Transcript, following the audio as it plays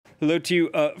Hello to you,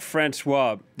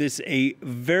 Francois. This is a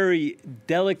very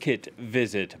delicate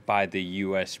visit by the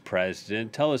U.S.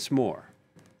 president. Tell us more.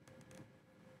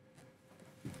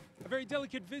 A very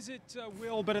delicate visit,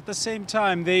 Will, but at the same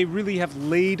time, they really have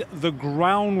laid the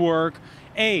groundwork,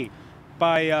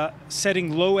 by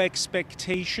setting low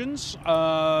expectations.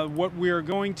 What we're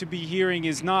going to be hearing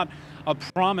is not a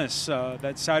promise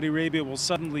that Saudi Arabia will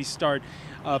suddenly start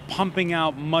pumping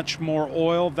out much more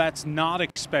oil. That's not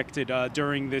expected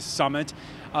during this summit.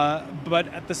 But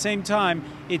at the same time,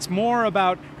 it's more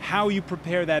about how you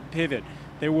prepare that pivot.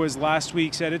 There was last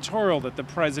week's editorial that the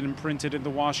president printed in the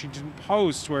Washington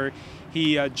Post where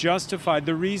he justified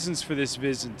the reasons for this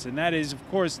visit, and that is,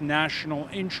 of course, national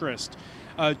interest.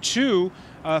 Two,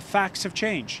 facts have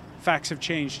changed. Facts have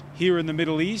changed here in the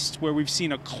Middle East, where we've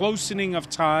seen a closening of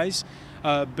ties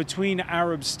between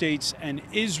Arab states and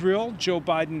Israel. Joe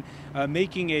Biden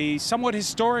making a somewhat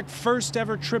historic first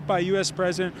ever trip by a U.S.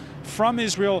 president from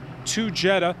Israel to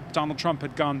Jeddah. Donald Trump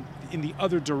had gone in the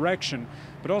other direction.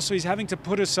 But also he's having to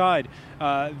put aside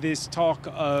this talk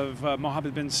of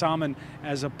Mohammed bin Salman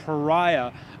as a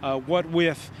pariah, what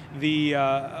with the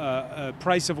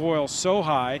price of oil so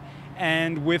high,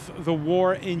 and with the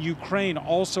war in Ukraine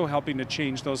also helping to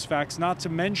change those facts, not to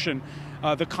mention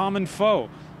the common foe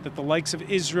that the likes of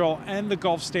Israel and the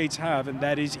Gulf states have, and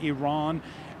that is Iran.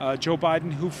 Joe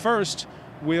Biden, who first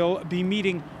will be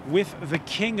meeting with the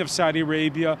King of Saudi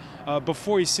Arabia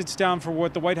before he sits down for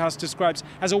what the White House describes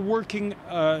as a working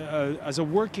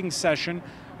session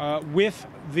with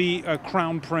the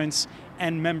Crown Prince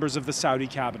and members of the Saudi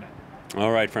cabinet.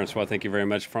 All right, Francois, thank you very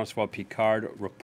much. François Picard,